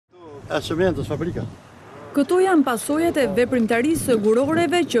Këto janë pasojat e veprimtarisë së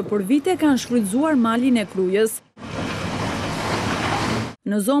guroreve që për vite kanë shfrytzuar malin e Krujës.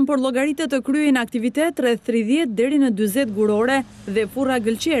 Në zonë për llogaritet të kryen aktivitet rreth 30 deri në 40 gurore dhe furra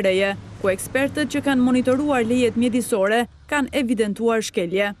gëlqereje, ku ekspertët që kanë monitoruar lejet mjedisore kanë evidentuar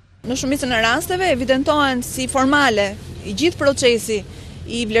shkelje. Në shumicën e rasteve evidentohen si formale i gjithë procesi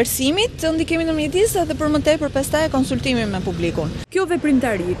i vlerësimit të ndikimit në mjedis dhe për më tepër pastaj konsultimi me publikun. Kjo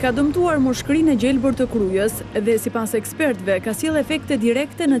veprimtari ka dëmtuar mushkrinë e gjelbër të Krujës dhe sipas ekspertëve ka sjell efekte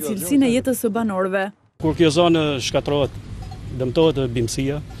direkte në cilësinë e jetës së banorëve. Kur kjo zonë shkatërrohet, dëmtohet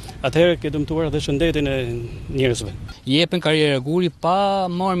bimësia, atëherë ke dëmtuar dhe shëndetin e njerëzve. Jepen karrierë guri pa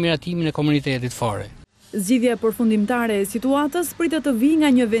marrë miratimin e komunitetit fare. Zgjidhja përfundimtare e situatës pritet të vijë nga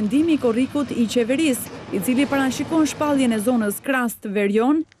një vendim i korrikut i qeverisë, i cili parashikon shpalljen e zonës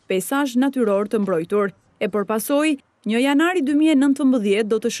Krastë-Verjon, peisazh natyror të mbrojtur. E për pasojë, një janari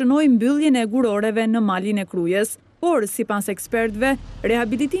 2019 do të shënojë mbylljen e guroreve në Malin e Krujës, por sipas ekspertëve,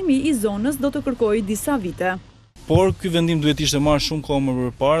 rehabilitimi i zonës do të kërkojë disa vite. Por ky vendim duhet ishte marrë shumë kohë më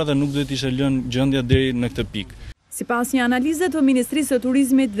përpara dhe nuk duhet ishte lënë gjendja deri në këtë pikë. Sipas një analize të Ministrisë së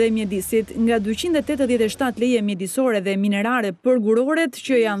Turizmit dhe Mjedisit, nga 287 leje mjedisore dhe minerare për guroret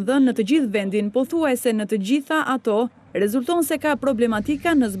që janë dhënë në të gjithë vendin, pothuajse në të gjitha ato, rezulton se ka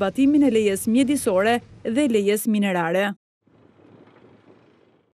problematika në zbatimin e lejes mjedisore dhe lejes minerare.